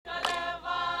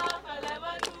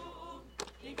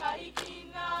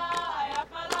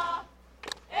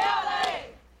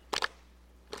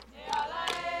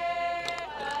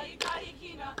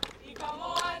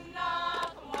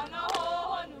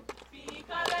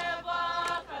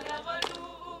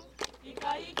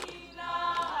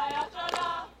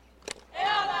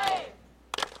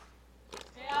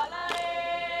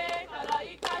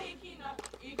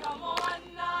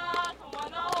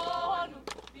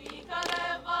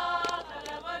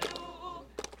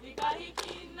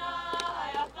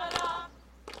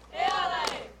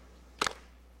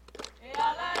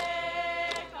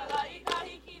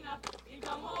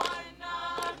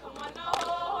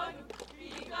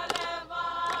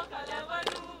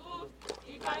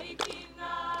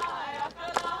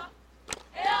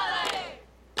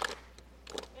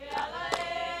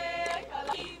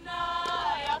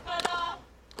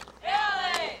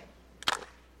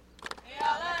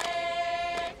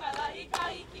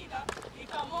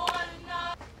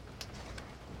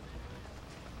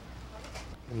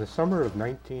In the summer of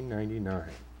 1999,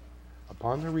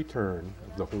 upon the return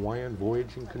of the Hawaiian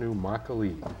voyaging canoe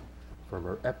Makali from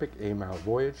her epic 8-mile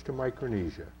voyage to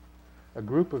Micronesia, a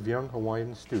group of young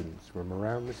Hawaiian students from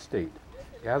around the state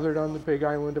gathered on the big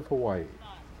island of Hawaii.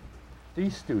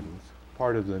 These students,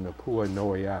 part of the Napua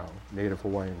Noeau Native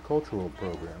Hawaiian Cultural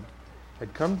Program,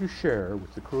 had come to share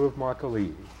with the crew of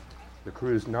Makali the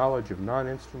crew's knowledge of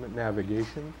non-instrument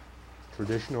navigation,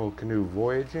 traditional canoe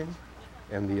voyaging,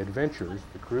 and the adventures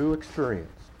the crew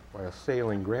experienced while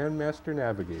sailing Grandmaster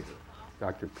Navigator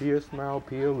Dr. Pius Mau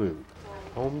Pialu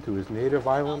home to his native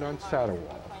island on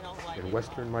Satawal in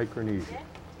western Micronesia.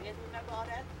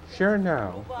 Share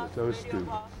now with those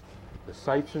students the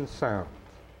sights and sounds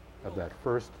of that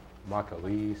first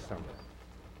Makali summer.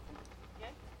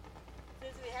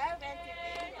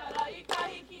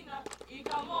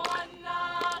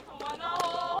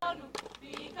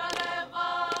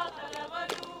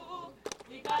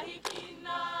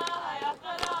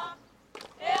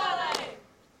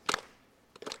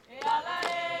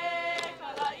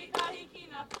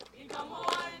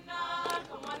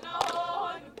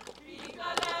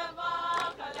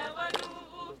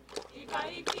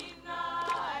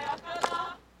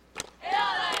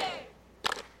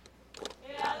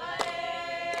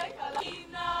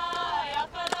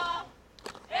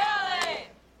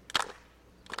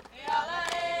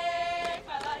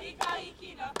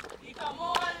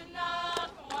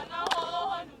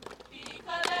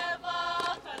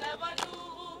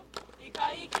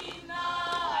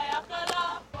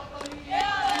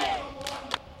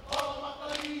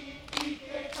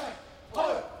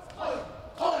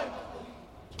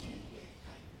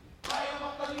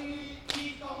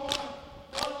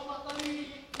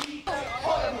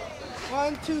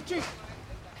 One, two, three.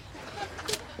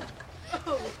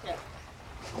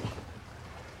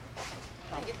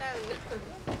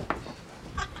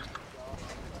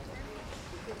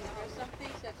 There's some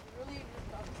things that's really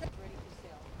ready to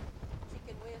sell. She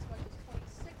can weigh as much as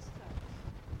 26 tons.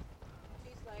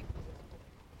 She's like,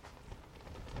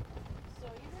 so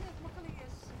even if Makali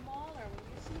is smaller, when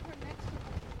you see her next to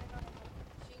her,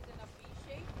 she's in a V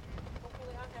shape.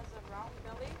 Hopefully, has a round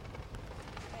belly.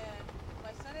 And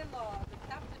my son-in-law, the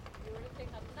captain, he were to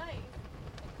take a knife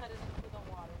and cut it into the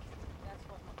water. That's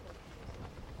what Makali is.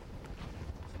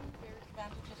 Two very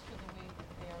advantages to the way that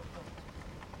they are built.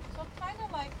 So kind of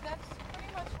like, that's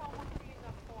pretty much how Makalis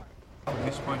are formed.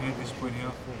 This point here, this point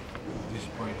here, this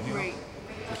point here. Right.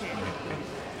 Okay.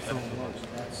 So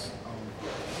that's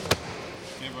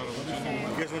You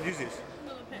guys want to use this?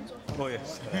 Oh,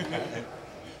 yes.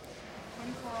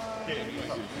 24. Okay.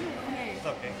 It's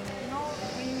okay. You know,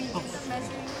 when we did the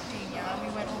measuring thing, yeah, we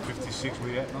went over 56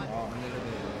 we at now?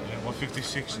 Yeah,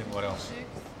 156 and what else? 56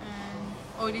 and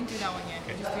oh, we didn't do that one yet.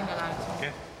 We're just doing the last one.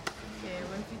 Okay. Okay,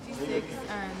 156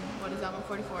 and what is that?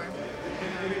 144.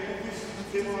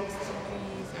 156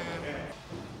 degrees and.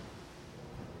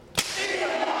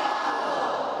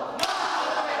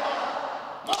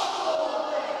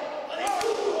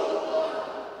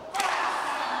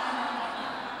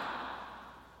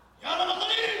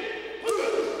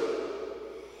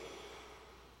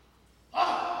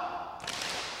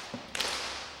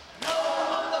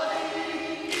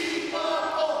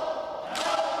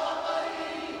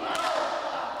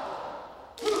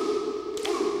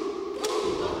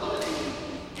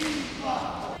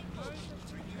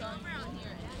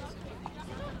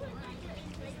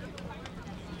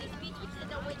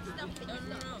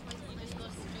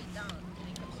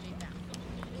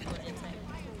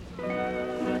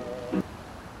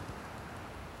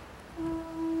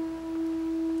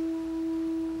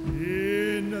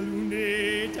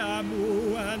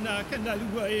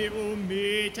 Kanalua e o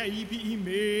me taipi I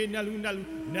me nalu nalu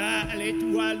na ale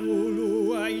tua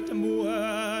lulu ai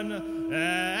tamuana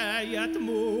ai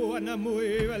atamuana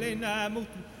moe wale na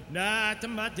motu na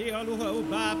tamate aloha o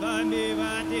papa me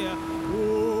vatea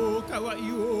o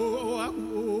kawai o aku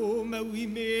o maui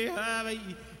me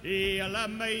Hawaii e ala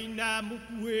mai na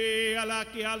muku e ala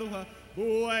ke aloha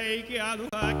o ai ke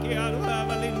aloha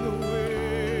wale noe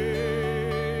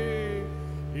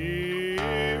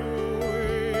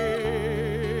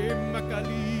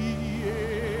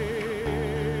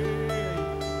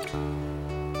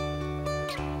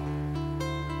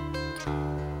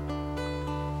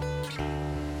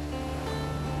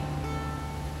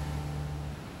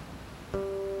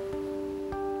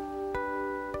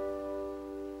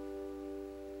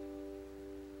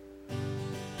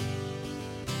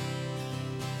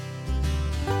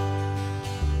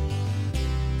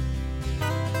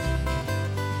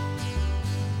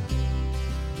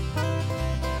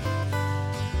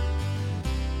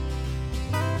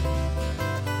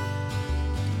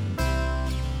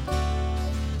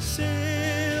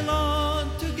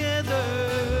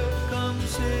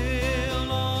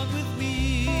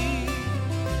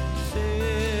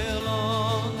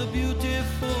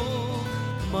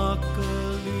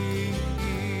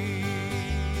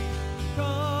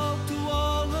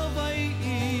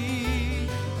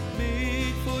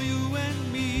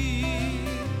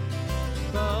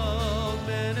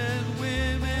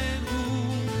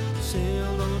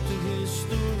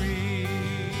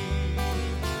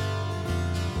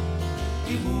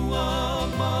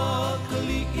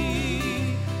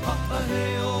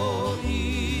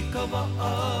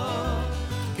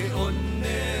ke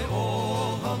one o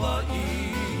Hawai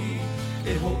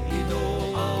e ho'i no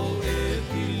au e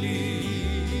pili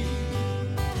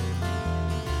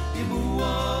i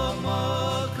mua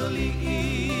Makali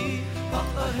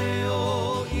ha'aheo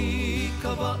i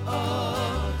ka wa'a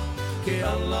ke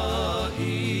ala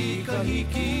i ka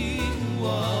hiki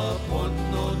ua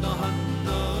pono na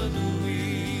hana nui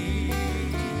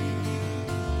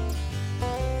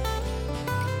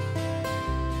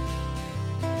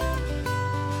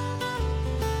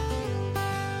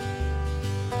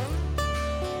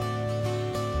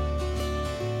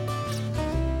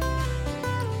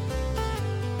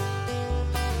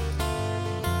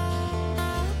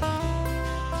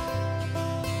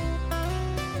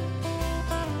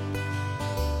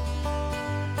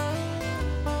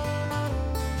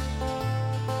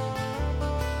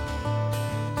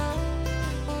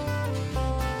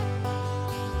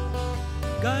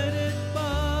guided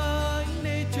by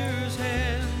nature's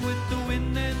hand with the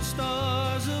wind and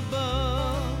stars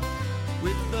above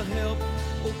with the help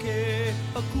okay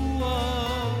akua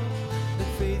the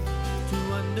faith to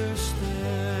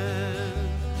understand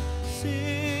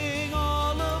sing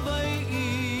all of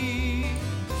Hawaii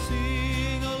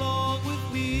sing along with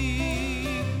me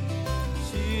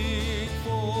sing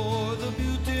for the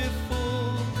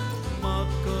beautiful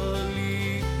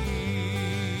Makali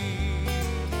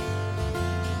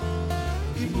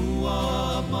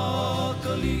Mua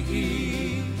Makali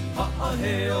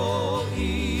ha'aheo i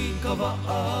ka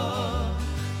wa'a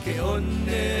ke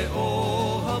one o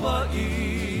Hawai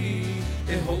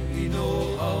e ho'i no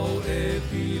au e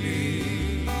pili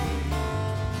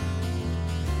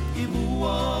i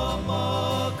mua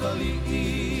Makali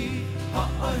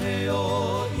ha'aheo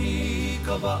i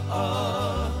ka wa'a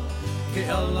ke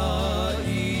ala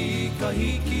i ka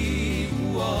hiki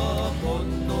ua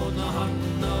pono na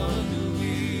hana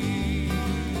nui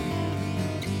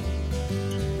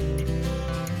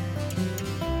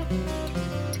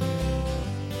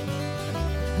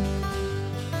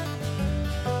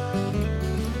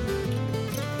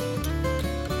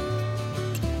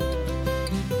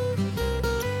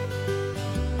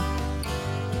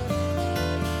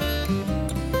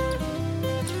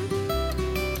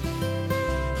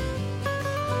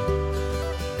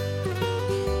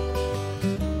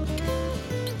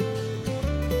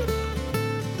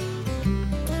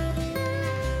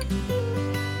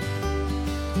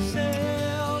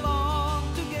Sail on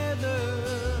together,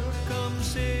 come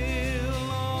sail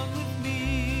on with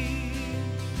me.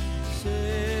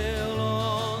 Sail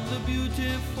on the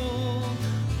beautiful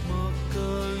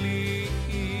Makali.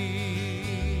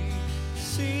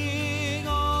 Sing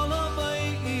all of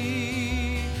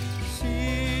Hawaii,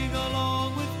 sing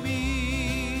along with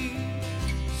me.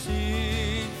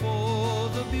 Sing for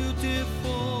the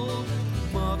beautiful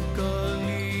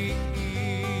Makali.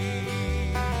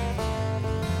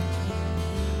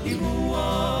 I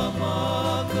mua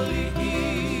Makali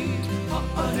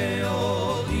ha'aheo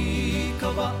i ka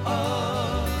wa'a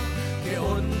ke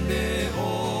one o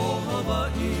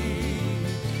Hawai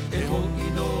e ho'i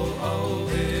no au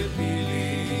e pili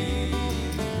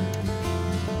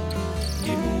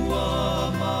I mua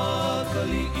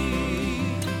Makali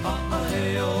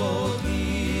ha'aheo i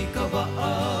ka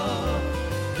wa'a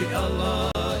ke ala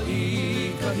i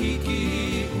ka hiki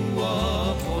ua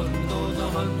pono na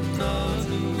hana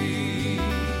nui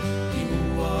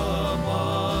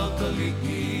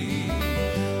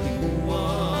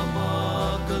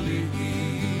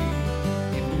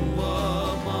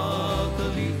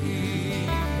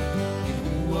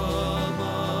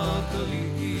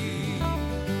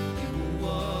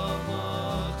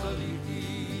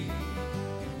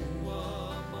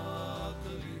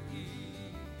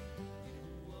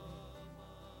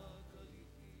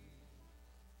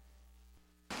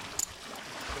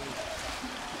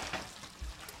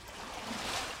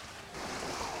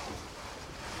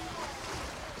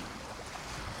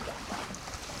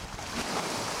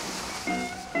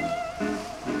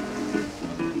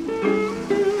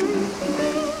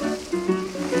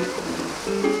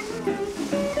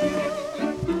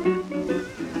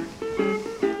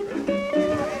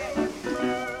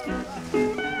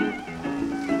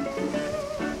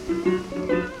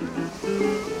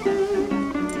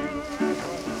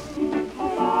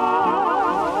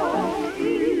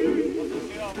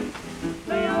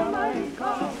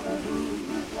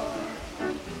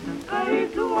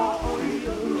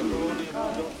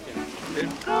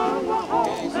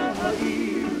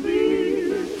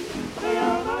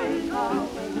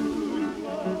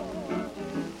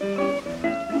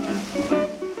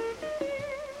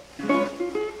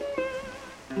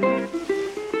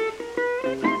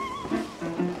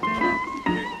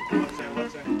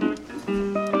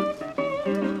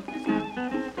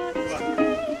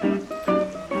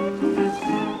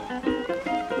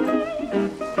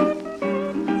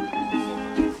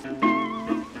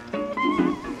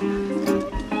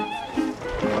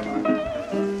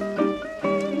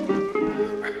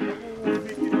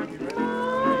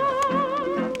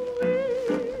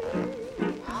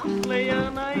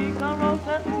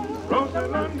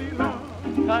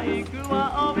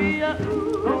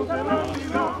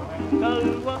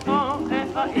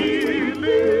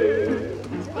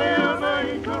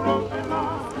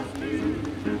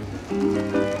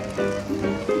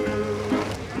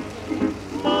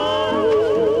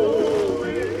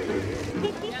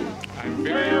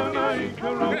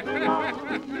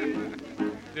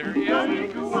There he is.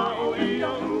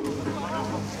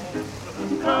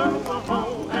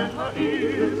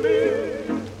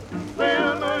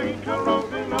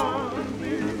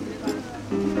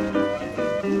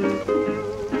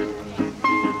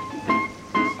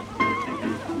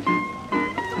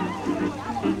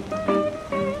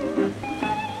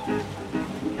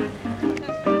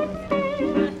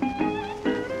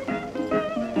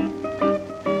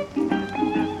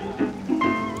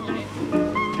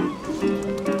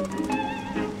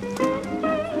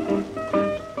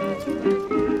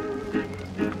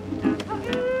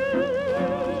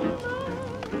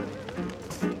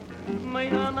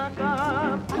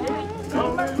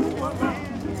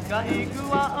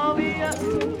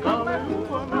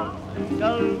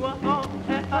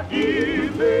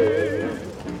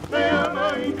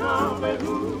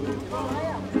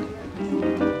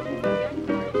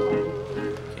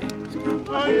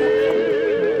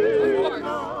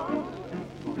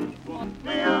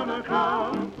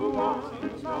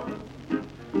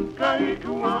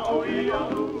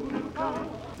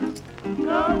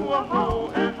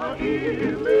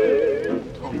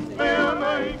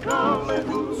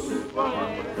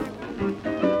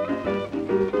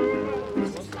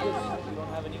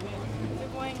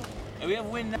 We have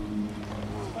wind now.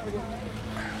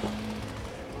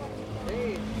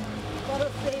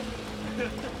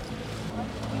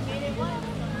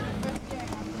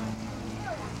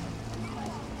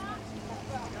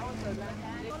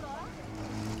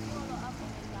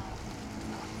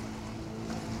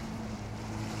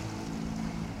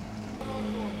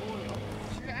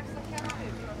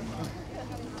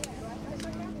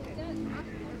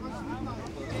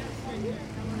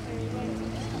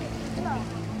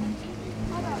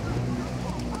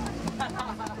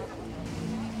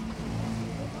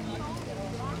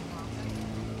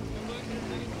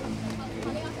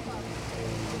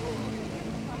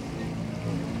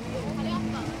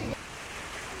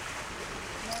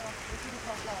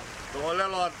 Tuohon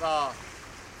lelottaa.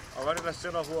 Onko niitä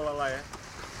siinä huolella ja?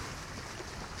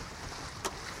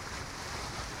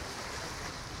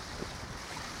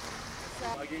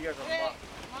 Lagi ya sama.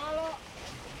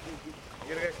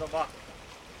 Kira sama.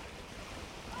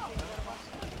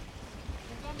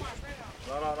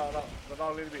 No,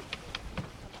 down a little bit.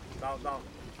 Down.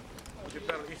 You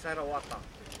better inside the water.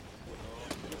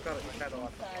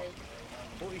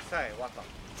 Who inside water?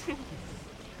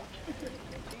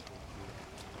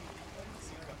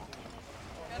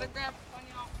 Gotta grab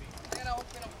one off. I gotta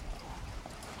open them.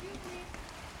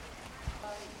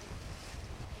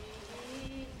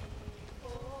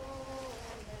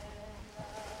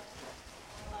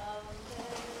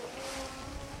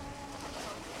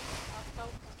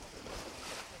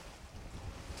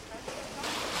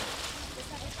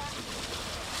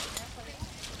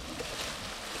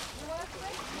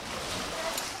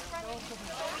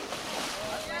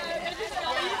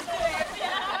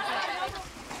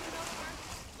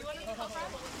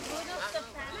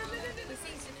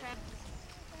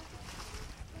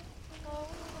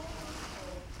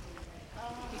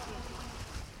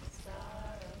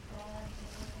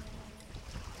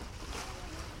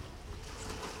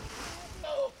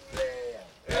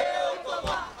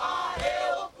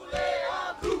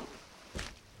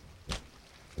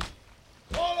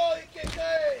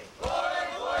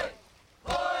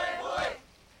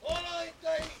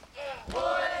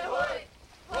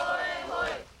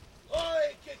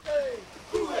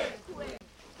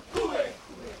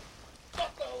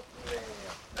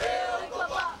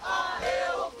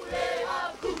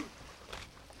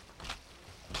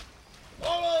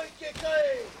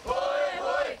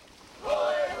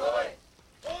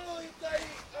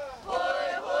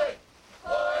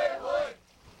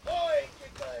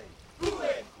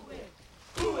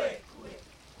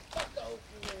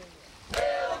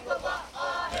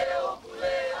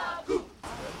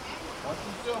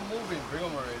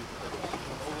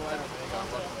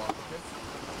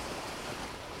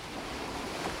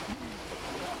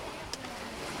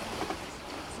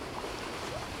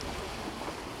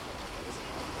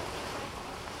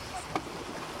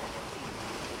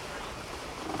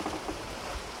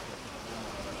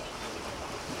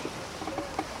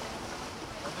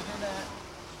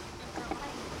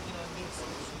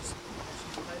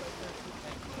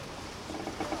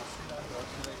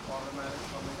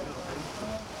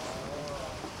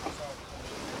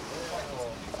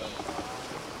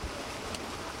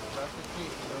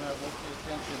 pay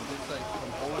attention. There's like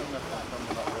some bowling that's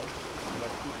coming up, right?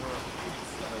 Like people are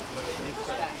she's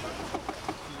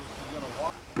gonna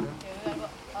walk.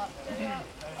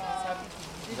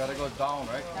 You gotta go down,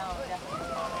 right? Down, definitely.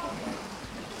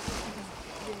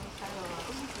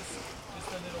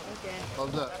 Okay.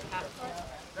 How's that?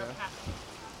 Okay.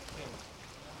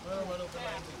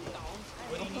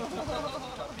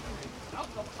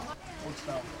 What's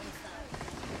down?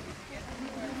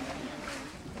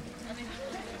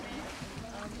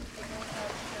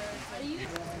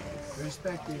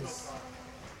 Respect is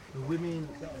the women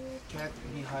can't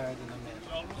be higher than the men.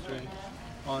 Okay?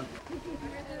 On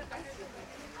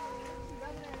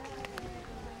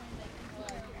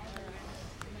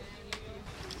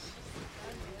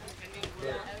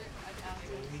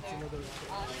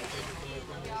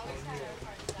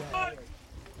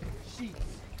sheets.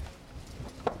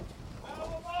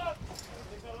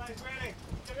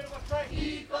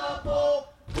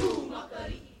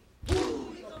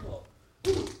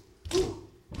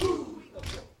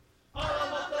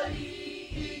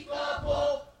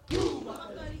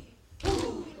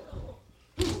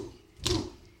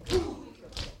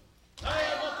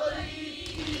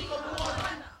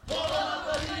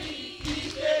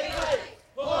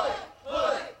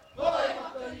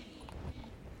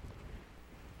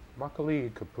 Makali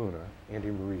Kapuna,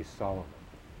 Andy Marie Solomon,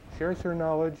 shares her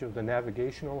knowledge of the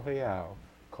navigational heiau,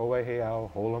 Koe Heiau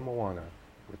Hola Moana,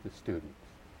 with the students.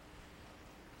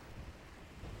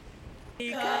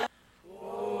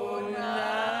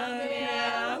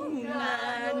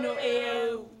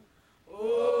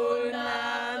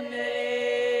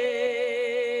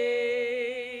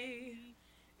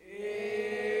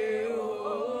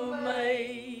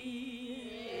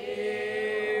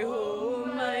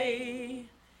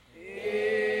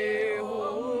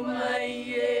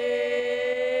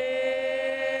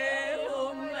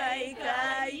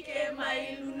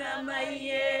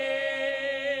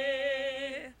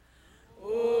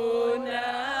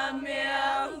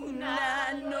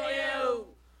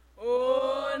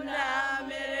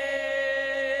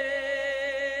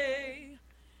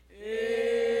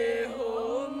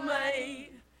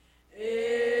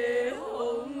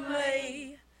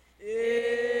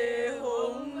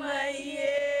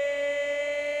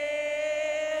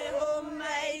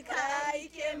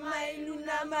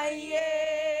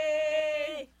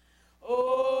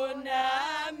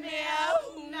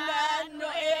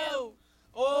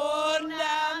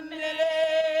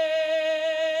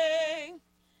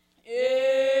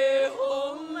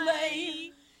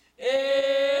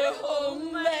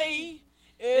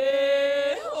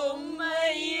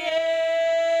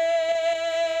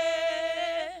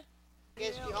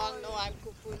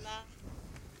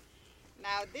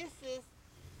 Now this is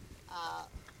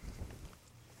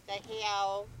the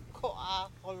heiau ko'a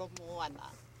holomoana.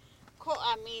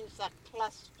 Ko'a means a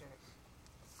cluster,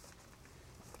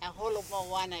 and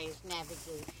holomoana is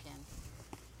navigation.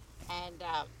 And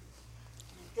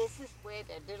this is where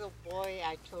the little boy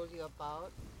I told you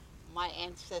about, my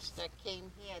ancestor,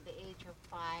 came here at the age of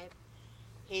 5.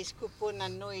 His kupuna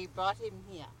nui brought him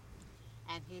here,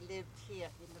 and he lived here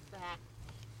in the back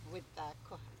with the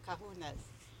kahunas,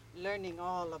 learning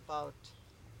all about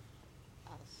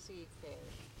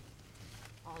seafaring,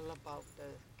 all about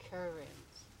the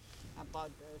currents,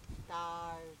 about the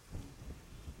stars,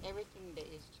 and everything there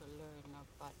is to learn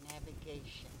about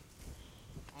navigation.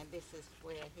 And this is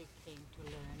where he came to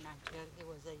learn until he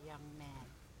was a young man.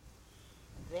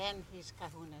 Then his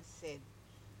kahuna said,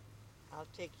 I'll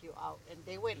take you out. And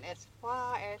they went as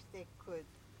far as they could.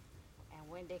 And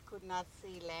when they could not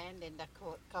see land, then the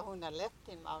kahuna left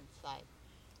him outside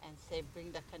and said,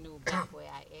 bring the canoe back where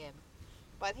I am.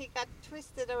 But he got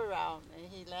twisted around and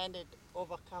he landed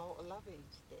over Kaho'olawe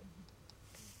instead.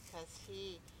 Because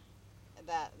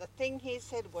the thing he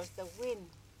said was the wind.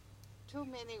 Too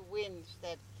many winds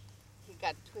that he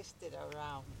got twisted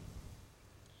around.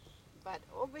 But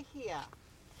over here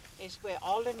is where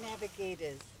all the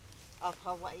navigators of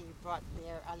Hawaii brought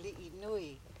their ali'i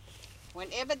nui.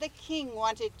 Whenever the king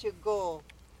wanted to go,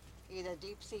 either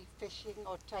deep sea fishing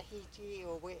or Tahiti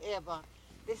or wherever,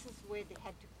 this is where they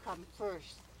had to come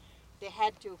first. They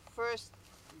had to first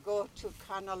go to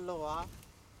Kanaloa.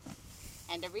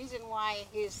 And the reason why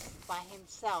he's by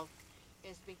himself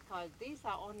is because these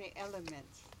are only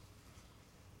elements.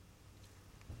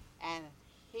 And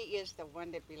he is the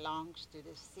one that belongs to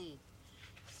the sea.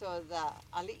 So the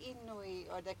ali'i nui,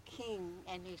 or the king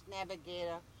and his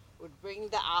navigator, would bring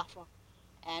the offer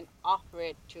and offer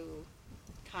it to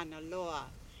Kanaloa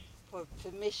for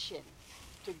permission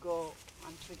to go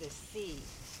onto the sea.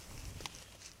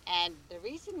 And the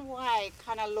reason why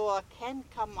Kanaloa can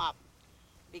come up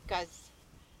because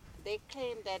they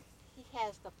claim that he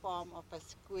has the form of a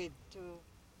squid to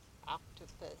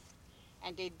octopus,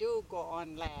 and they do go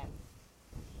on land,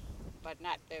 but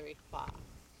not very far.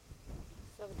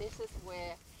 So this is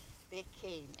where they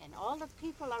came, and all the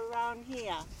people around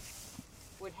here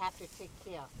would have to take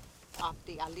care of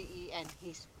the ali'i and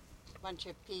his bunch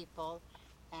of people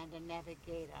and the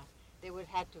navigator. They would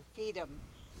have to feed them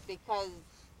because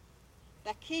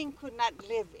the king could not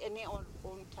live any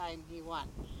own time he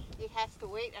wants. He has to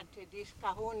wait until these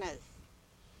kahunas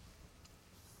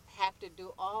have to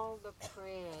do all the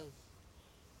prayers.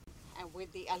 And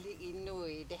with the ali'i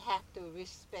nui, they have to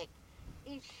respect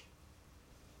each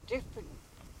different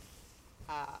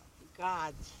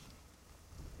gods,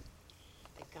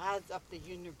 the gods of the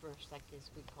universe, I guess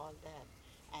we call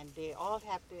that. And they all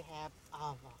have to have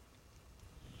awa.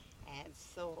 And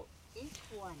so each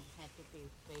one had to be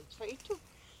prayed. So it took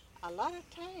a lot of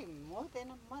time, more than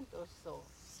a month or so.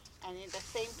 And at the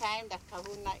same time, the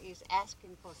kahuna is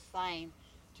asking for sign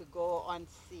to go on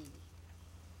sea.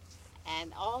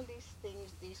 And all these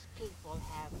things, these people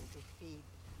have to feed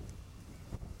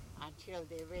until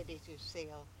they're ready to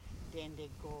sail, then they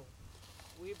go.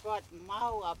 We brought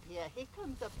Mao up here. He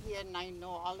comes up here and I know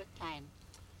all the time.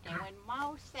 And when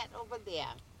Mao sat over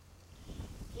there,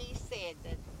 he said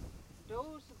that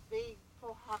those big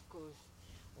pohakus,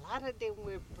 a lot of them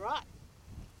were brought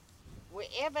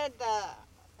wherever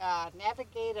the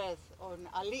navigators on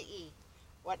Ali'i,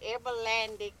 whatever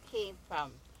land they came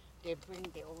from, they bring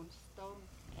their own stone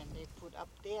and they put up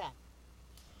there.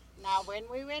 Now, when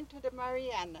we went to the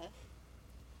Marianas,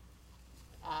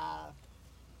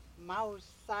 Mao's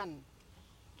son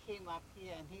came up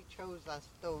here and he chose a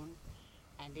stone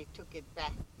and they took it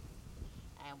back.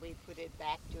 And we put it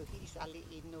back to his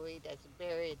ali'i nui that's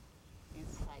buried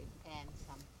inside Pan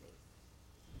someplace.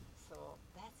 So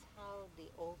that's how the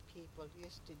old people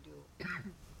used to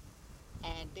do.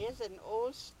 And there's an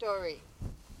old story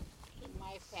in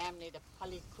my family, the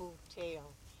Paliku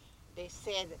tale. They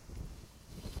said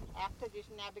after this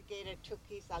navigator took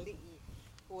his ali'i,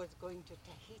 who was going to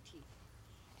Tahiti,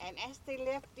 and as they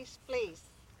left this place,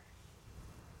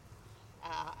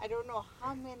 I don't know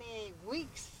how many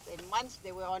weeks and months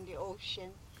they were on the ocean,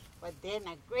 but then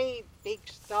a great big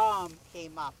storm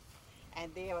came up,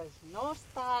 and there was no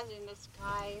stars in the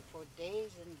sky for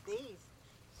days and days.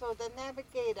 So the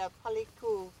navigator,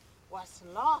 Paliku, was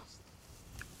lost.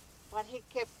 But he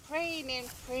kept praying and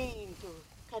praying to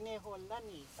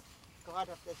Kaneholani, God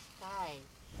of the sky,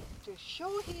 to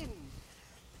show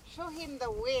him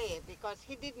the way, because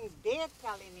he didn't dare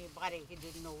tell anybody he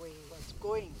didn't know where he was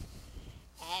going.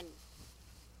 And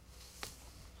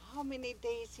how many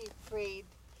days he prayed,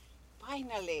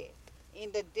 finally,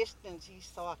 in the distance he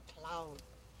saw a cloud,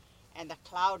 and the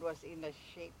cloud was in the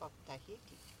shape of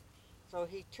Tahiti. So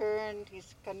he turned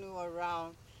his canoe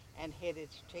around and headed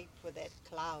straight for that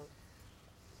cloud,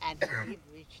 and he did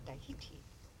reach Tahiti.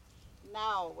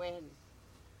 Now, when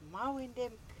Mao and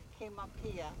them came up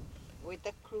here with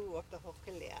the crew of the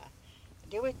Hokulea,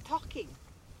 they were talking.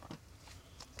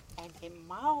 And then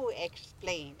Mao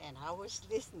explained, and I was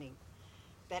listening,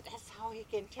 that that's how he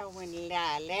can tell when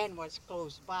land was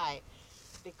close by,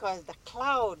 because the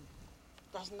cloud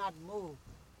does not move.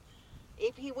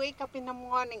 If he wake up in the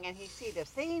morning and he see the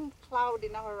same cloud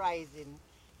in the horizon,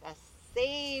 the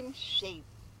same shape,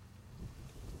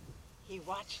 he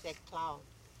watch that cloud.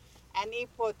 And if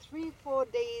for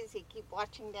 3-4 days he keep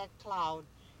watching that cloud,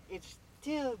 it's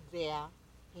still there,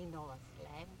 he knows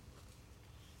land.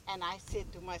 And I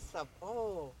said to myself,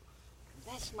 oh,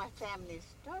 that's my family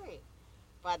story.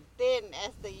 But then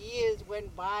as the years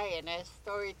went by and as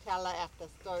storyteller after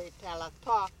storyteller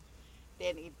talked,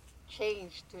 then it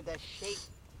changed to the shape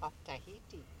of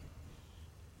Tahiti.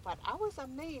 But I was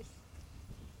amazed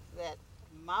that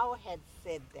Mao had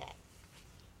said that.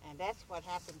 And that's what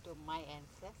happened to my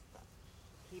ancestor.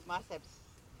 He must have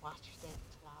watched that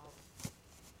cloud.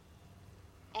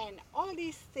 And all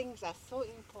these things are so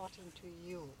important to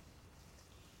you,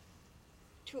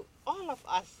 to all of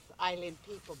us island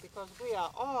people, because we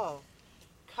are all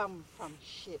come from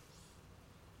ships.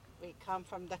 We come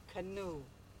from the canoe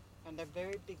from the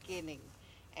very beginning.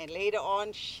 And later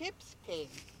on, ships came.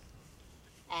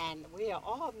 And we are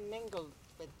all mingled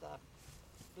with the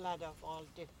blood of all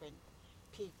different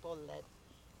people that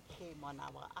came on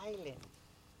our island.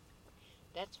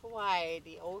 That's why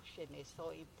the ocean is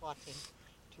so important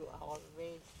to our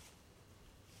race.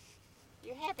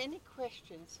 You have any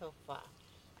questions so far?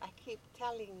 I keep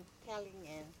telling,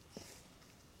 and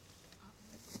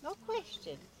no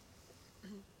questions.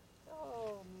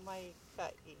 Oh my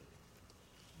God.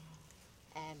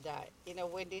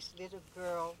 And when this little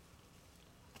girl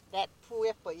that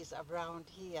puepa is around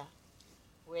here,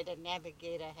 where the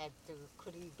navigator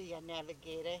couldn't be a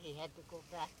navigator. He had to go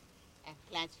back and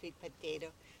plant sweet potato,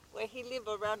 where he lived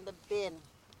around the bend,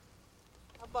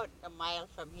 about a mile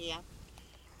from here,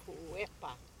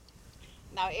 puepa.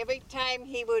 Now, every time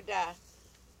he would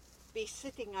be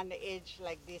sitting on the edge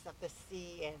like this of the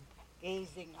sea and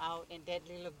gazing out, and that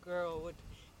little girl would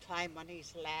climb on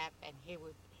his lap, and he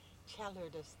would tell her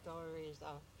the stories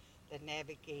of the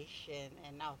navigation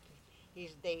and of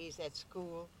his days at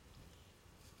school.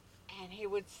 And he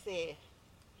would say,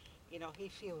 you know, he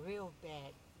feel real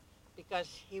bad because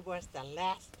he was the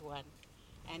last one,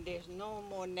 and there's no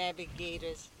more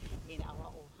navigators in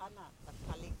our ohana, the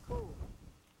Paliku.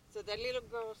 So the little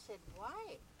girl said,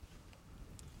 why?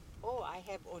 Oh, I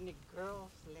have only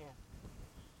girls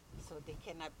left, so they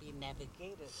cannot be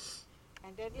navigators.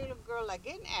 And that little girl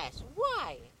again asked,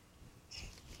 why?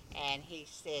 And he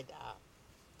said,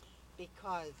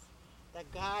 because the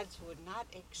gods would not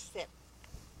accept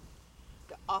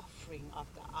the offering of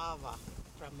the awa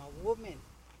from a woman.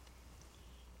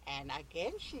 And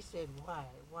again she said, why?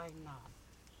 Why not?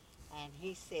 And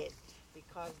he said,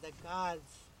 because the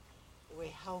gods were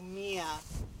haumia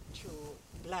to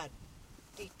blood,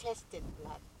 detested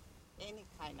blood, any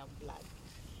kind of blood.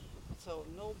 So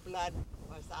no blood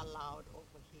was allowed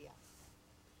over here.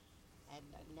 And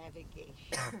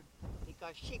navigation,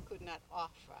 because she could not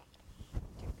offer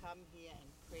to come here and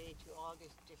pray to all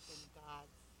these different gods.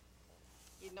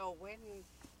 You know, when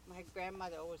my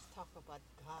grandmother always talk about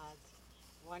gods,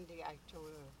 one day I told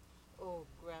her, oh,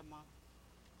 Grandma,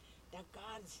 the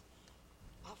gods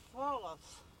are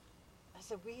false. I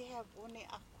said, we have only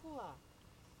Akua.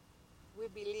 We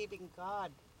believe in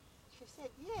God. She said,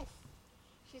 yes.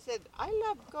 She said, I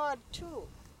love God too,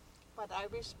 but I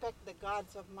respect the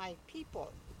gods of my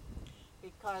people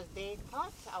because they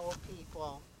taught our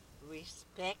people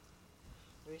respect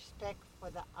for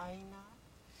the Aina,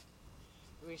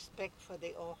 respect for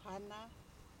the Ohana,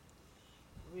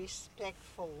 respect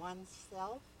for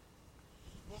oneself.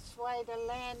 That's why the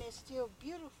land is still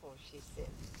beautiful, she said,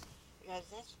 because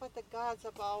that's what the gods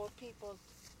of our people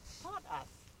taught us.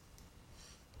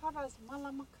 Taught us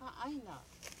Malamaka Aina.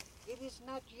 It is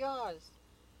not yours.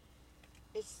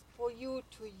 It's for you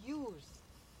to use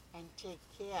and take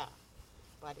care,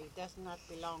 but it does not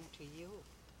belong to you.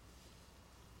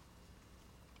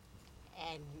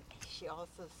 And she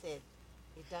also said,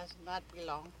 it does not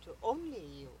belong to only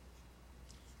you.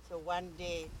 So one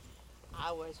day,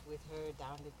 I was with her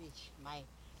down the beach, my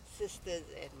sisters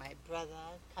and my brother,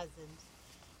 cousins.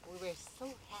 We were so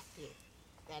happy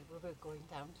that we were going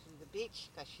down to the beach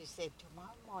because she said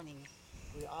tomorrow morning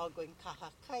we're all going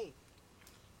kahakai.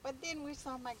 But then we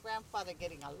saw my grandfather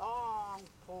getting a long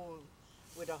pole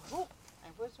with a hook,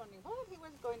 and we was wondering what he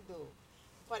was going to do.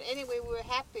 But anyway, we were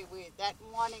happy. That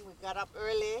morning we got up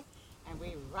early and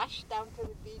we rushed down to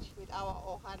the beach with our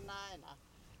ohana and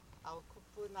our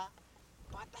kupuna.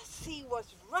 But the sea was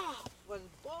rough, was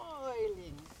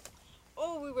boiling.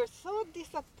 Oh, we were so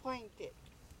disappointed.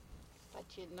 But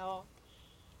you know,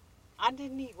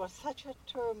 underneath was such a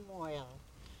turmoil.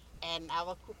 And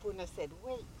our kupuna said,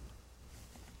 wait,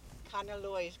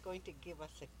 Kanaloa is going to give us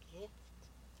a gift.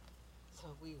 So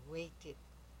we waited.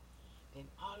 Then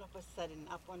all of a sudden,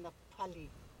 up on the pali,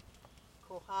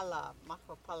 Kohala,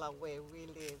 Makapala, where we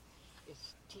live, is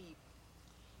steep.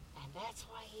 And that's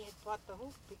why he had brought the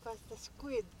hook, because the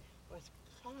squid was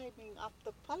climbing up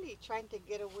the pali, trying to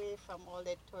get away from all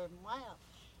that turmoil.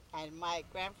 And my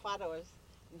grandfather was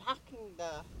knocking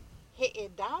the he'e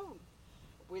down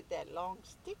with that long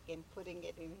stick and putting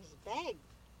it in his bag.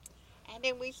 And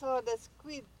then we saw the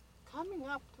squid coming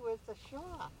up towards the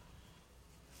shore.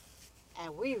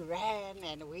 And we ran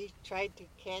and we tried to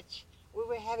catch. We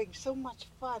were having so much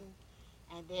fun.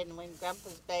 And then when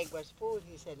Grandpa's bag was full,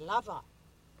 he said, lava,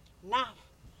 enough.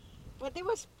 But there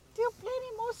was still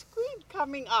plenty more squid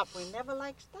coming up. We never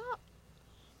stop.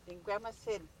 Then Grandma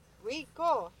said, we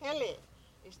go, hele.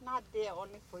 It's not there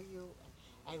only for you.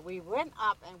 And we went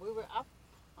up and we were up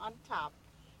on top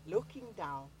looking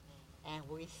down, and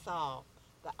we saw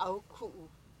the auku'u,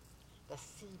 the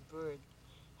seabird,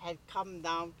 had come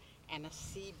down, and a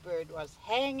seabird was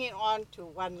hanging on to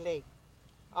one leg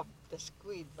of the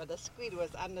squid, but the squid was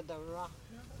under the rock.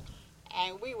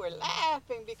 And we were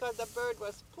laughing because the bird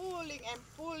was pulling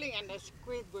and the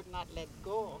squid would not let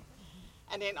go.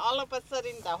 And then all of a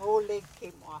sudden the whole leg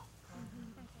came off.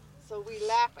 So we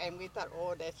laughed and we thought,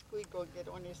 oh, that squid gonna get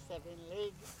only 7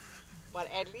 legs. But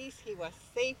at least he was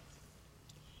safe.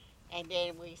 And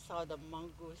then we saw the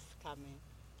mongoose coming.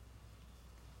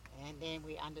 And then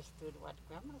we understood what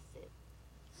Grandma said.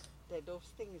 that those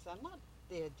things are not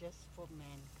there just for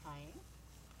mankind.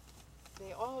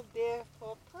 They're all there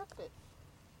for a purpose.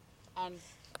 And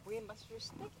we must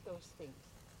respect those things.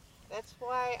 That's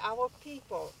why our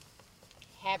people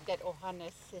have that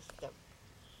ohana system.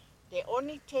 They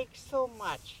only take so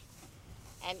much,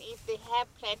 and if they have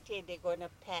plenty, they're going to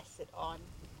pass it on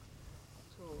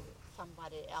to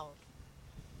somebody else.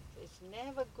 So it's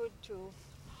never good to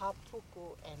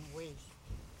hapuku and waste.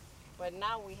 But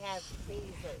now we have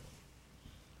freezers.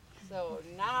 So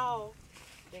now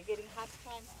they're getting hard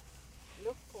time.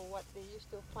 Look for what they used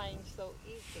to find so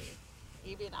easily,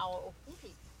 even our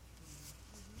ohuri.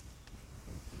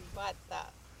 But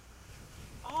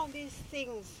all these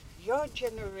things, your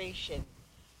generation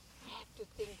have to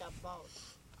think about,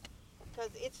 because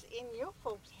it's in your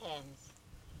folks' hands.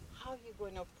 How you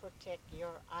going to protect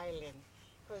your island?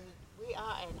 Because we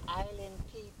are an island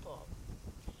people.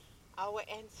 Our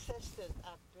ancestors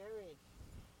are buried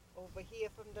over here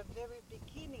from the very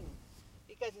beginning,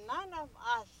 because none of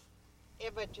us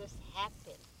ever just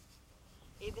happened.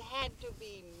 It had to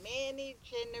be many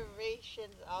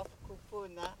generations of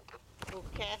kupuna who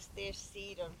cast their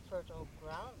seed on fertile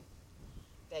ground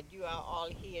that you are all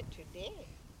here today.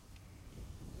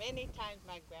 Many times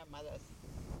my grandmother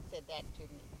said that to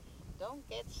me. Don't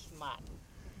get smart,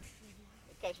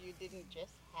 because you didn't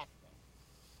just happen.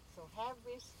 So have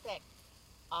respect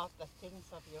of the things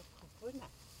of your kupuna.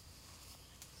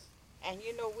 And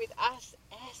you know, with us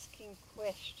asking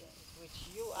questions,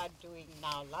 which you are doing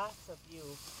now, lots of you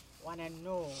want to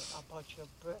know about your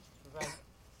birthright,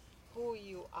 who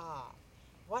you are,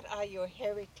 what are your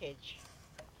heritage.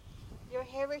 Your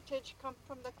heritage comes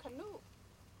from the canoe.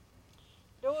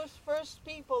 Those first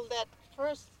people that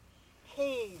first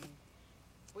came,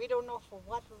 we don't know for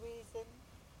what reason,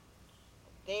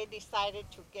 they decided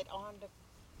to get on the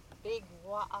big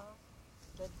wa'a,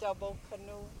 the double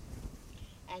canoe,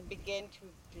 and begin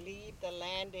to leave the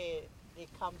land they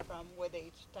come from, whether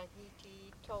it's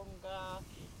Tahiti, Tonga,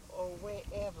 or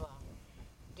wherever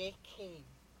they came.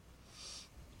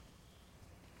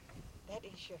 That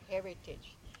is your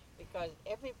heritage, because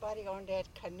everybody on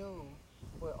that canoe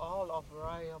were all of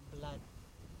royal blood.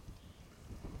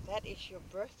 That is your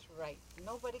birthright.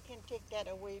 Nobody can take that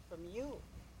away from you.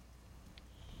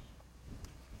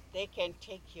 They can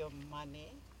take your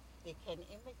money, they can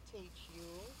imitate you,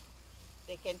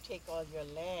 they can take all your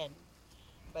land,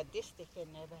 but this they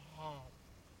can never have.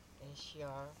 It's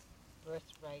your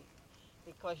birthright,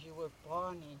 because you were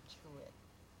born into it.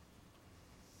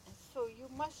 And so you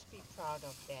must be proud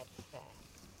of that fact.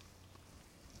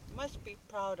 Must be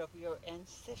proud of your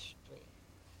ancestry.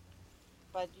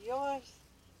 But yours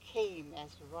came as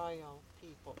royal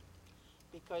people,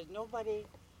 because nobody,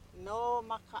 no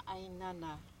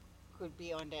maka'ainana could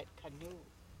be on that canoe.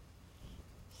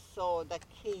 So the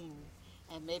king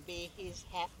and maybe his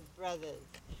half-brothers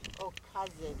or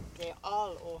cousins, they're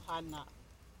all ohana.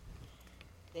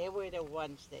 They were the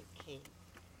ones that came.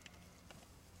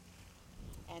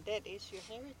 And that is your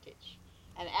heritage.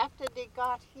 And after they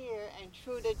got here and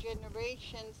through the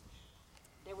generations,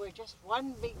 they were just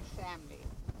one big family,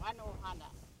 one ohana.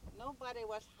 Nobody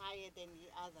was higher than the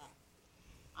other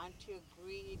until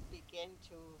greed began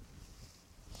to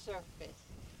surface,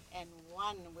 and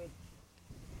one with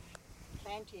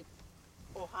plenty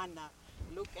ohana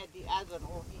look at the other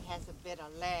one, oh, he has a better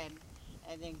land,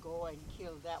 and then go and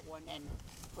kill that one and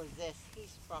possess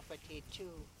his property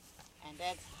too. And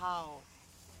that's how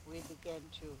we began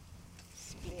to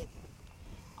split.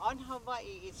 On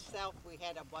Hawaii itself, we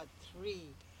had about 3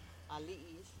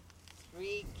 ali'is,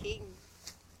 3 kings.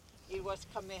 It was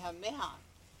Kamehameha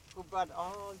who brought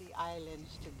all the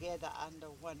islands together under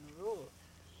one rule.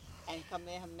 And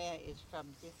Kamehameha is from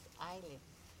this island.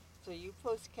 So you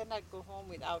folks cannot go home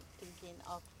without thinking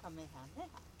of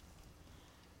Kamehameha.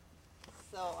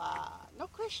 So no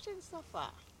questions so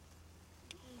far.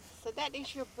 So that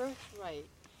is your birthright,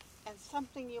 and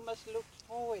something you must look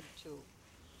forward to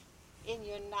in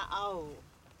your na'au,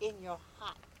 in your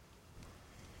heart.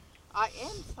 I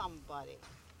am somebody.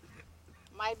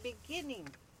 My beginning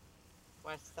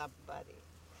was somebody,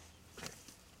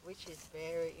 which is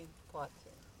very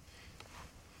important.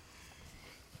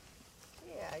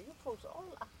 Yeah, you folks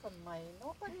all akamai.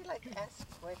 Nobody like ask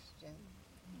questions.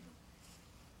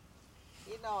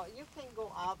 You know, you can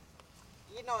go up,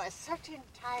 you know, a certain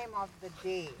time of the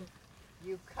day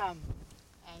you come,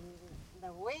 and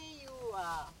the way you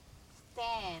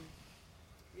stand,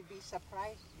 you'd be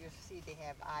surprised. You see they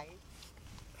have eyes,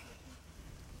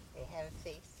 they have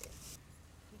faces.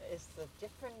 It's a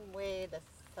different way the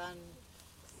sun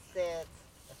sets,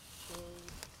 the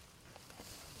shade.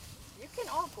 You can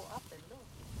all go up and look.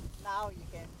 Now you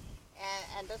can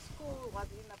And the school was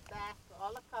in the back.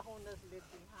 All the kahunas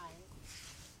lived behind.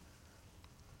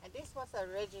 And this was a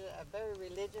very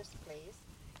religious place,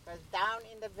 because down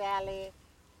in the valley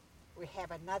we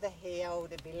have another hill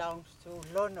that belongs to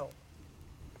Lono.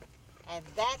 And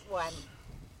that one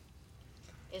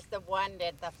is the one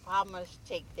that the farmers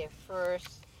take their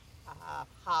first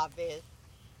harvest.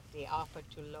 They offer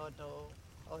to Lono,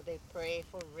 or they pray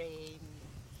for rain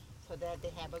so that they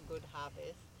have a good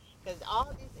harvest. Because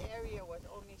all this area was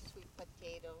only sweet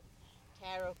potato.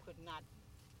 Taro could not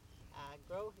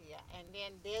grow here. And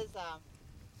then there's a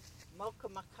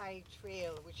Makali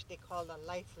trail, which they call a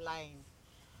lifeline.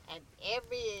 And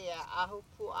every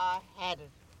Ahupua had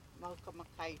a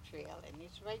Makali trail, and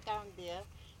it's right down there.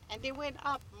 And they went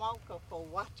up Mauka for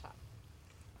water.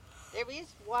 There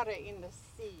is water in the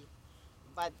sea,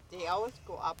 but they always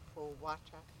go up for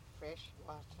water, fresh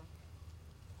water.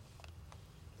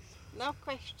 No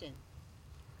question.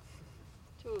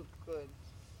 Too good.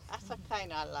 That's the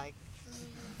kind I like.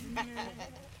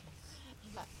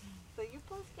 So you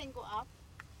both can go up,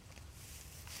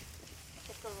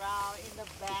 check around in the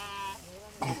back.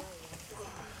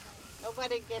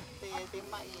 Nobody gets there, they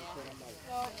might,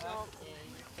 yeah. Okay,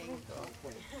 you can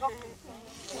go.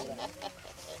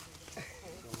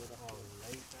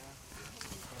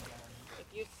 If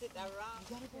you sit around,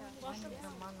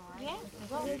 yeah,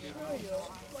 go.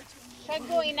 Try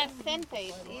go in the center,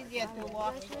 it's easier to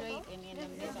walk straight and in the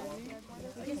middle.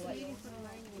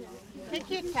 Take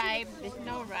your time, there's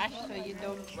no rush so you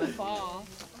don't fall.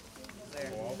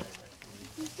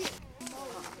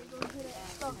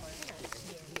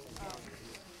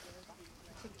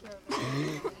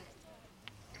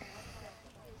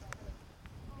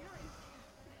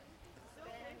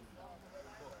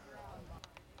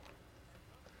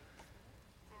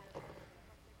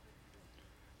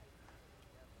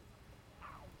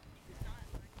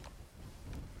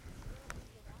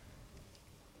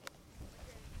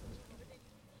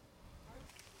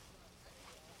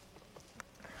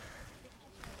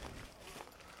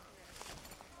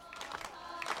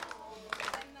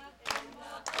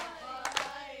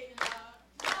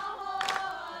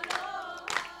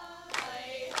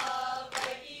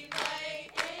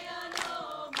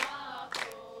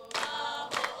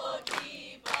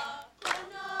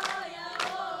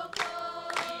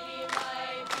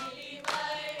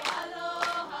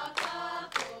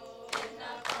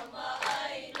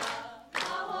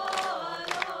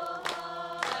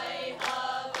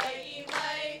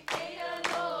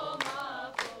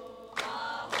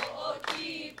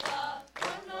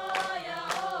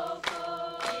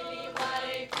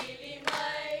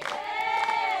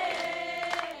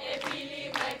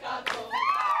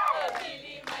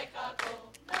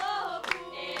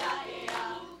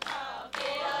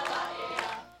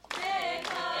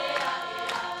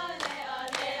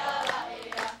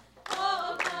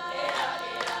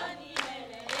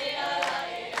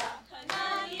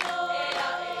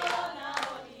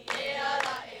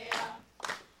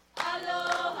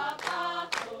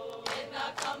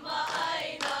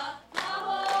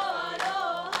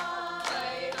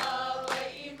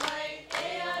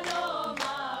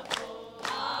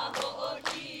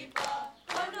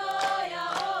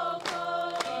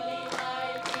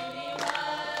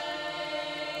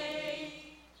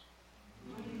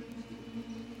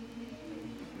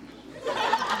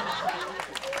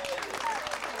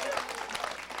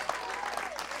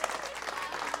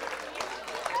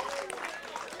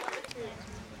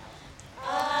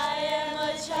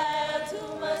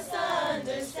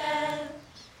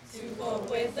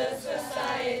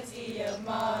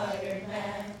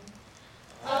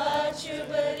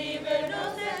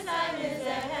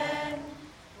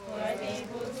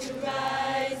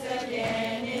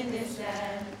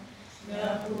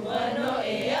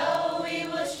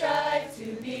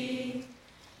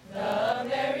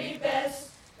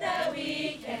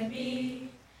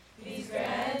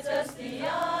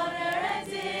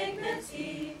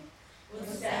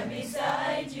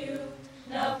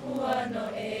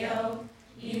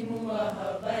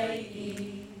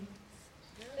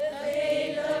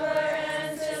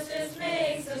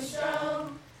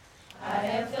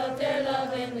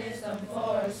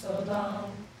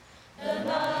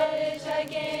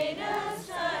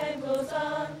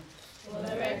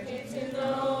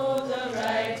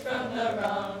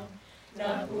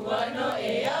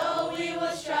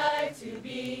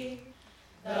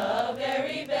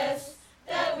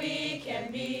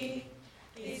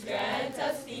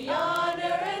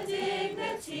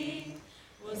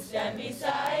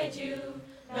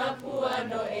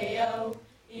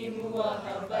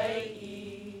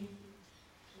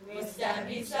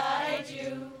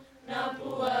 na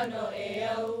pua no e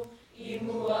au I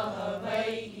mua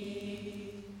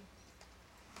Hawaii.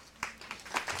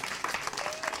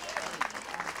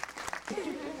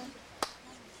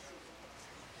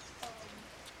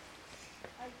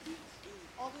 I teach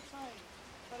all the time,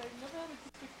 but I've never had a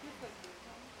big group like this.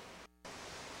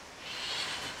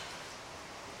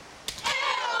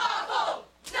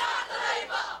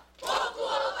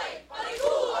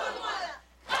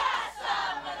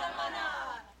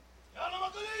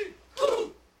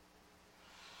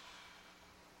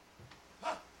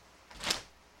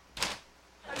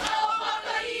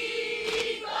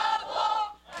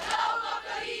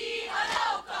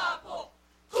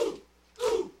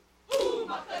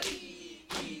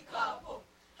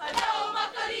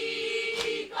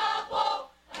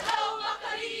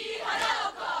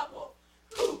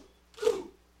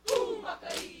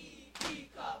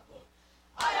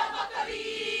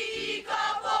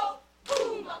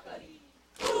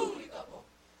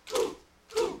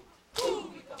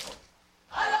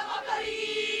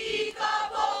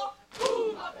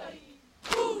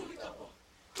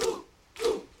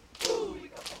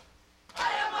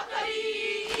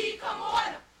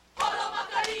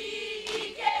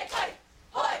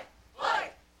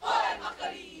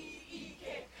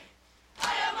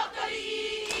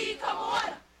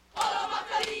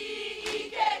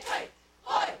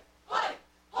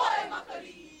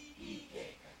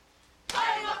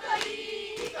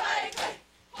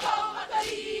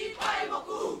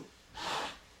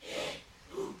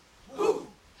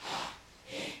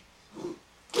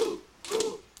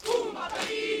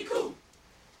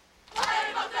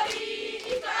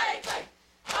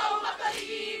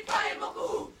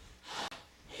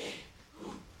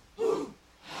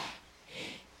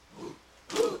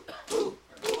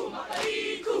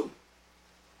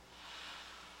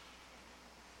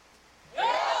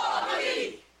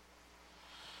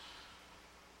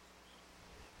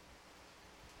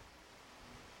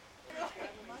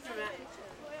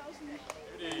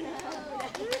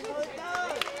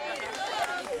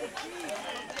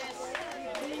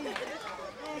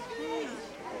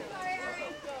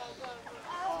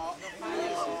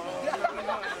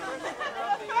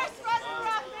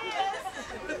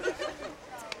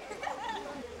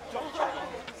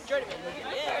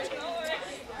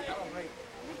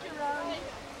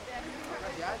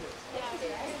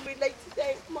 We'd like to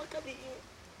thank Makali,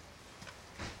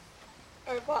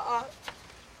 our pa'a.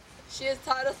 She has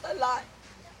taught us a lot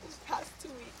these past 2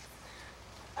 weeks.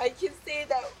 I can say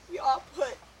that we all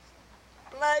put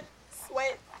blood,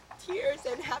 sweat, tears,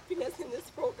 and happiness in this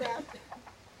program.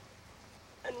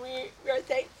 And we are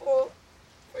thankful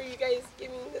for you guys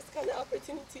giving this kind of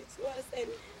opportunity to us and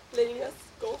letting us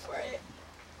go for it.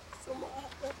 So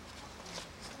mahalo.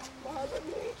 Mahalo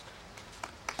nui.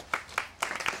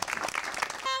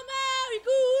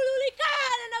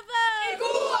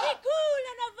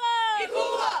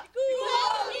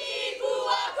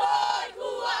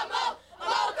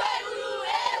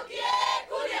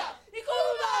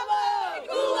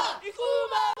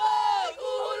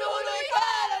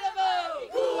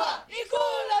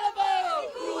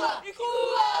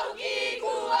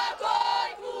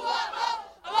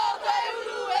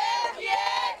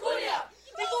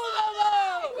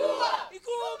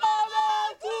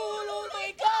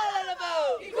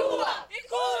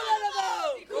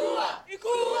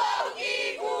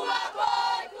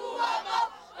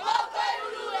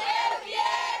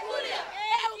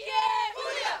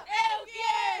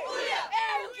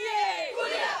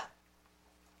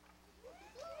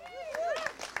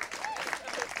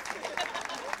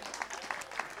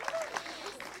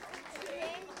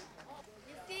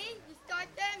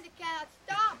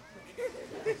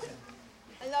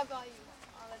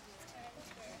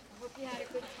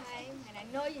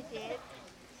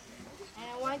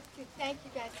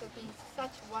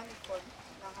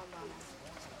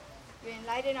 You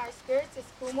enlighten our spirits as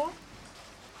Kumu,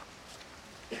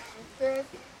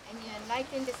 and you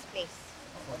enlighten this place.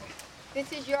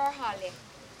 This is your hale,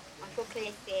 Uncle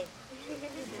Clay said.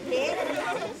 Okay?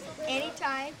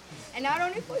 Anytime, and not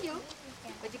only for you,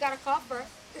 but you gotta call first.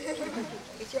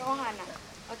 It's your ohana,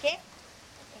 okay?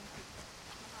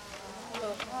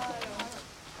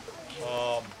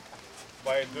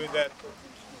 By doing that,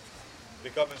 they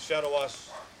come and shadow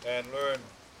us and learn.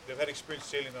 They've had experience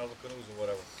sailing in other canoes and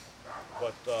whatever.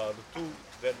 But the two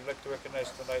that we'd like to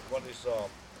recognize tonight, one is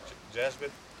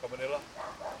Jasmine Cabanilla.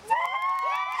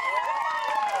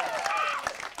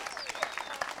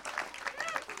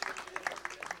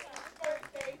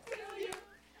 Birthday to you.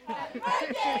 Happy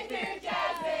birthday, dear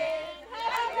Jasmine.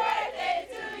 Happy birthday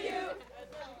to you.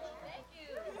 Thank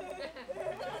you.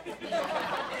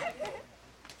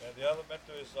 And the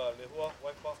mentor is Lehua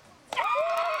Waipa.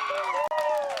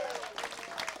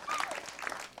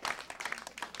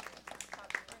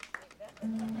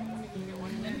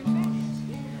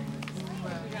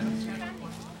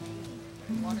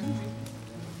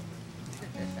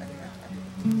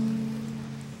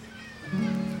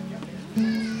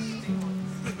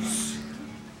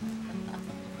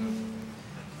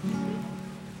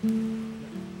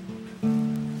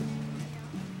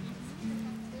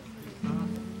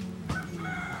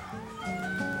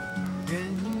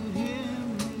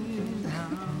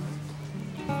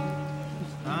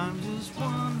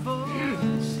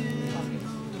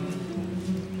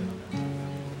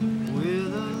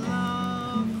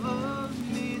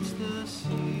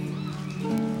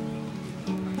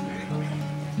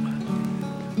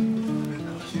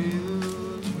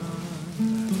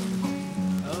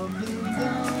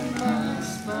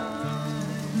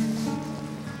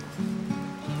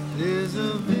 There's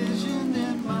a vision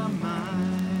in my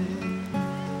mind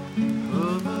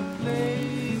of a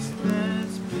place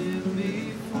that's been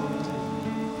before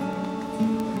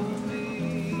me.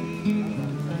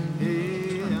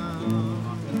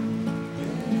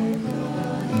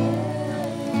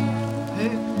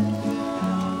 Hey,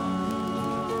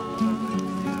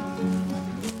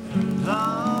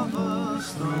 lava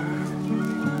stone,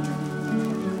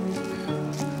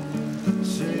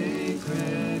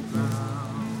 sacred ground.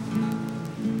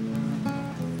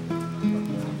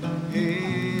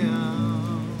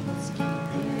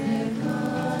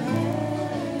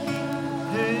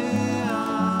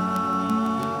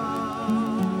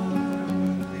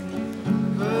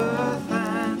 Earth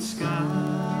and sky,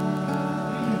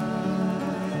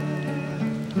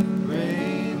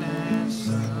 rain and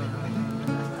sun.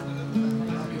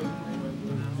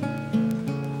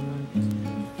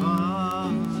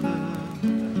 Father,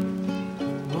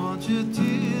 won't your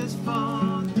tears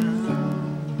fall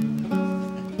down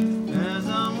as I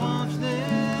watch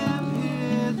them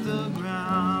hit the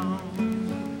ground?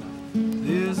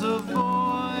 There's a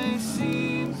voice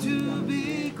seem to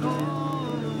be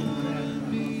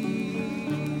calling me.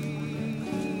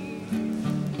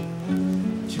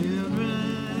 Children,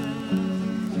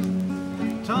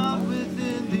 talk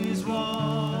within these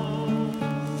walls.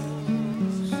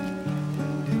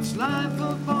 It's life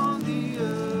upon the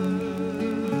earth,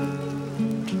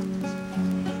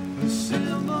 a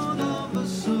symbol of a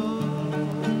soul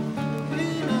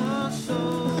in a soul.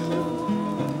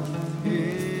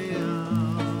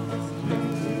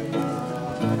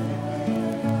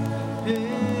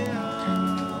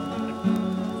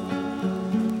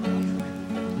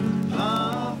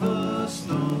 Lava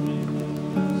stone,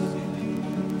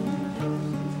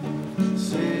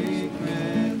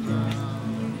 sacred ground.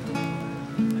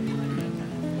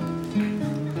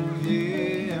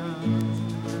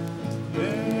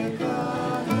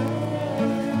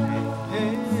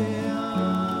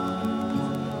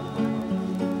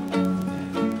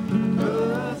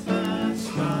 Earth and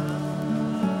sky,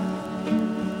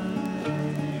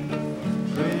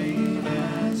 rain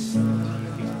and sun.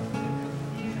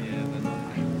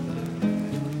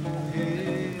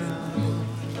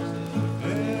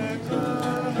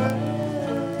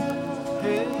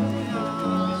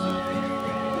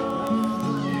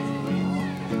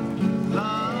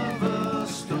 Lava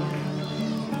stone,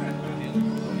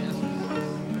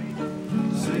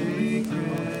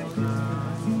 sacred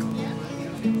ground.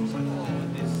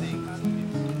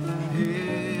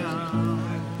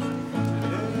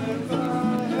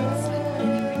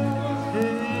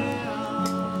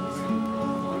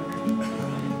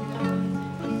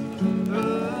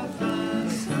 Earth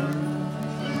and sky,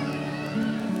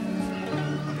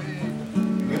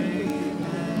 rain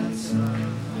and sun.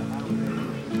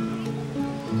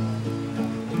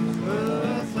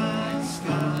 Earth and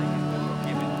sky,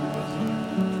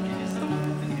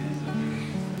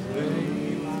 rain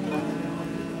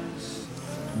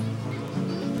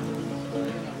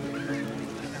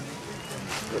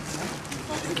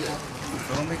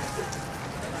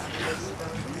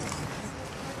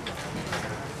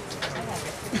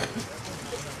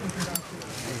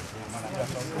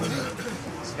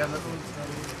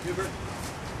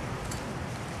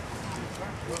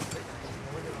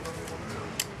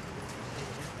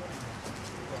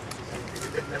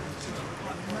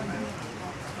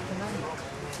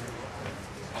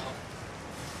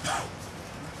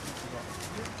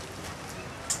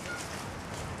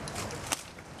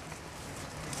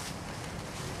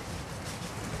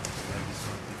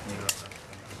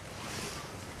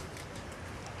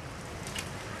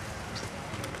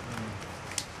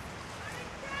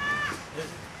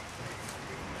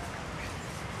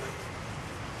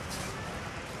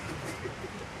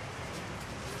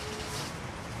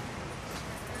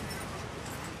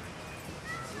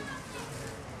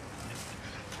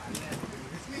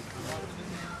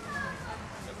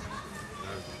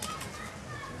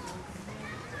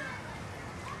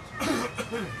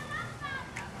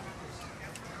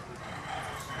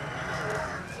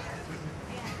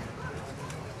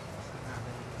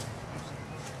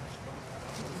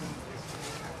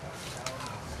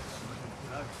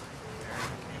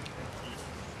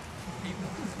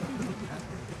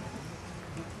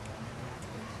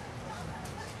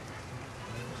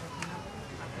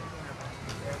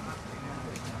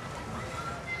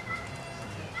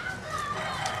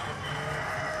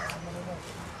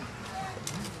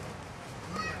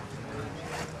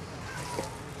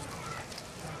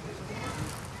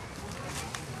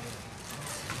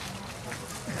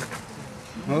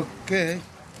Okay.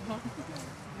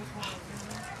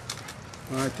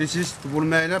 This is the bull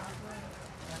made up.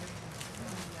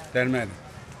 Ten man.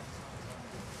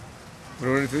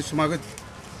 Roll fish market.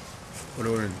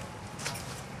 Roll.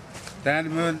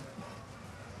 Ten man.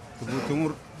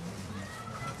 Tubutumur.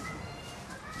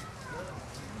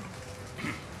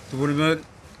 Tubulmer.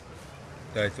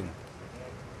 Daitum.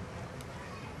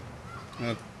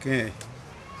 Okay.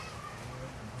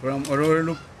 From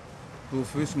Aurora to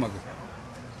fish market.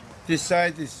 This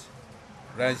side is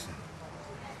rising.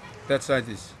 That side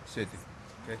is setting.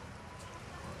 Okay.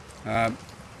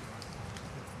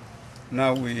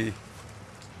 Now we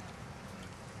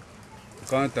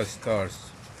count the stars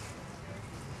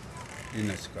in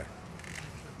the sky.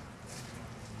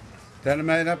 Tell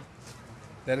me up.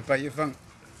 Tell Payifang.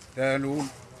 Tell Loon.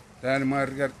 Tell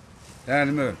Margaret. Tell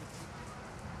Mer.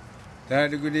 Tell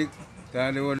Gudik.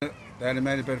 Tell Ola. Tell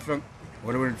Mary Perfang.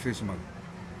 Whatever it fish market.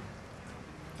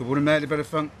 To put a Mary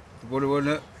Perfang. To put a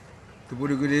Ola. To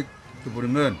put a Gudik. To put a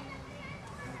Mer.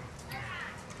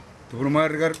 To put a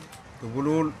Margaret. To put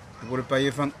all. To put a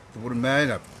Payifang. To put a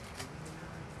Mary up.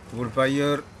 To put a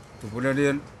Payer. To put a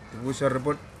Deal. To put a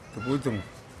report. To put them.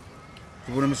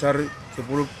 To put a Masari. To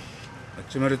put a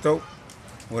Chimarito.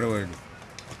 Whatever it is.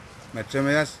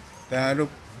 Machamayas. Talup.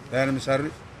 Tal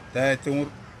Masari. Tal Tumur.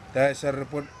 Tal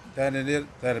Sarapot. Tal Deal.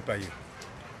 Tal Payer.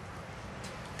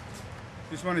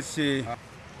 This one is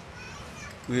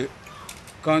we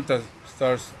count the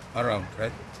stars around,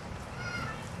 right?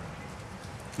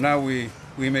 Now we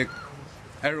make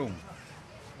a room.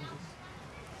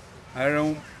 A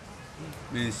room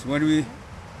means when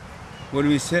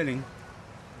we sailing,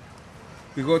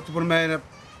 we go to Bertelmann.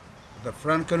 The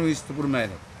front canoe is to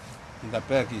Bertelmann, and the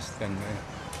back is Bertelmann.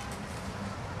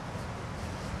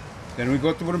 Then we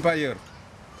go to Bertelmann.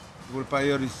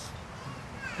 Bertelmann is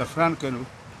the front canoe.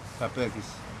 The back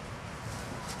is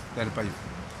Bertelmann.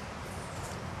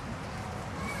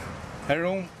 A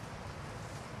room.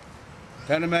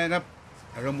 Bertelmann up.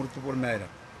 A room to Bertelmann.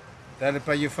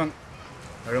 Bertelmann.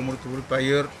 A room to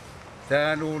Bertelmann.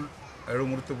 Talul, a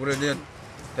room to Brilliant,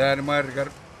 Tal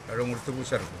Margar, a room to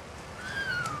Busarco.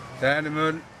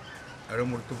 Talmul, a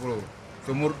room to Bro,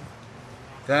 Tumur,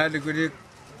 Taligudik,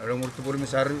 a room to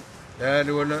Burmisari,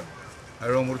 Talula,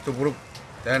 a room to Brook,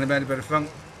 Talman Perfang,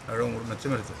 a room to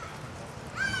Machimerto.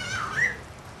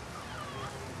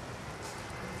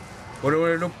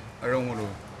 Whatever look, a room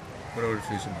to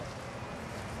Fisherman.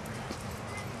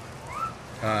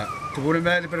 To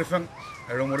Burman Perfang,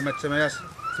 a room to Machimas.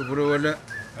 To Buruala,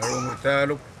 a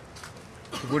Romurtalo,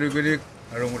 to Burigulik,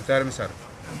 a Romurtar Misar,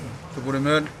 to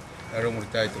Buruman, a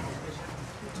Romurtaito,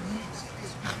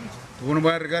 to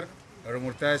Burubargar, a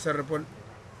Romurtai Sarapol,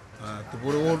 to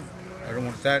Burul, a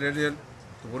Romurtar Eliel,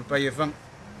 to Burpayefang,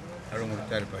 a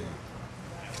Romurtar Pay.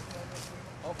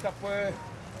 Okay,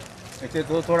 it's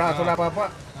a Torah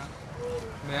Papa.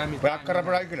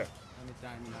 Backara.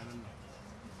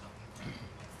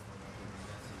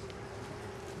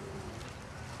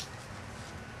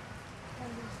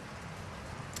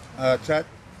 Chat,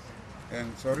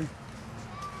 and sorry,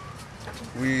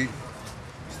 we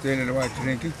stay in the white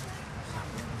drinking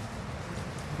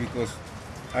because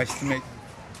I estimate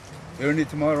early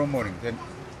tomorrow morning, then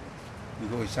we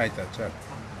go inside that chat.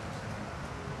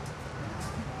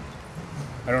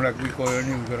 I don't like we go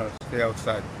early, we're gonna stay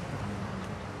outside.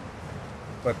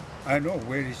 But I know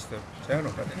where is the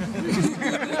channel.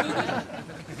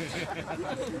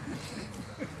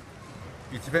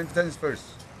 It depends first.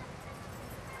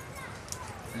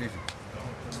 Leave it.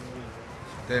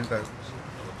 Then the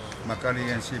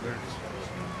Makali and Seabird.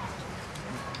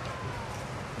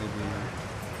 Maybe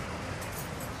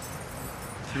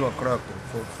 3 o'clock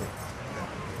or 4.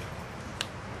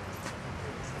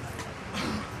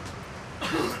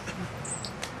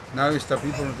 Now it's the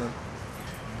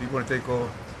people take over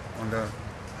on the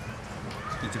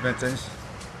independence.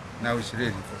 Now it's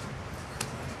ready for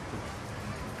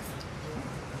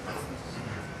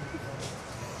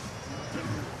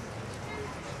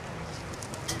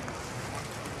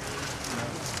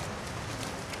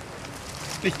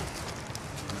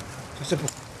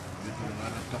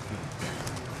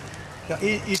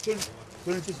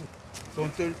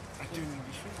Don't turn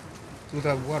to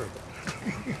the water.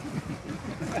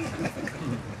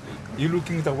 You're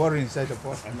looking at the water inside the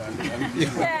pot.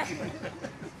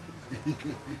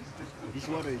 This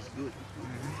water is good.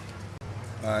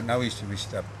 Now we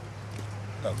stop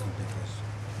talking because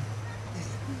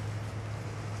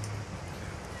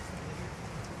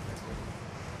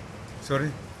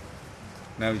sorry.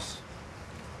 Now it's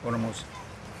almost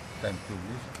time to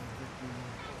leave.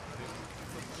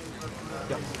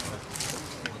 Yeah.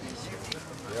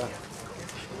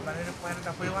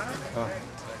 Sail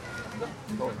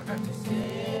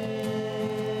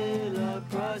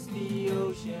across the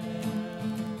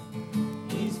ocean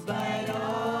in spite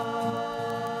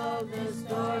of the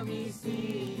stormy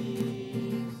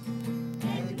seas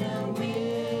and the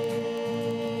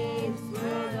waves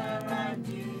swirl around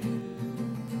you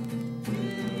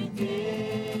to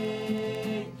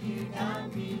take you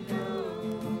down below.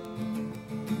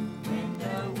 When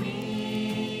the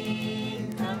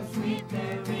wind comes with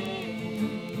the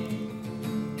rain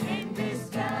and the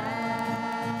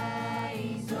sky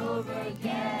is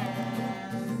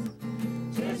overcast,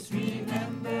 just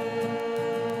remember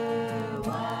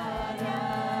what I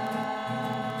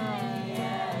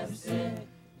have said.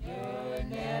 You're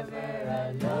never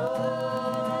alone.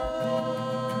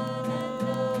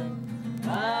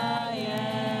 I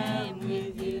am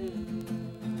with you.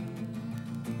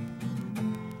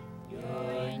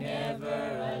 You're never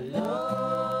alone,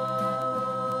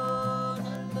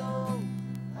 alone.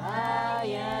 I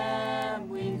am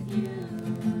with you.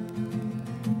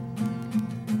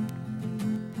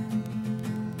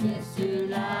 Yes, your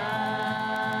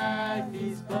life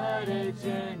is but a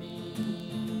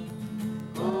journey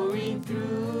going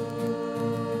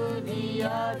through the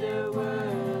other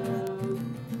world,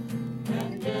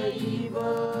 and the evil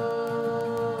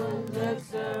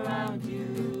lurks around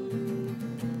you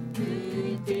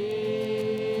to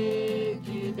take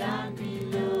you down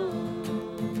below.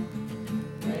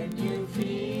 When you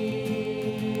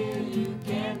feel you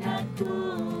cannot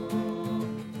cope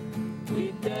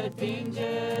with the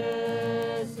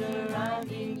danger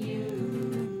surrounding you,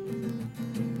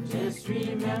 just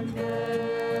remember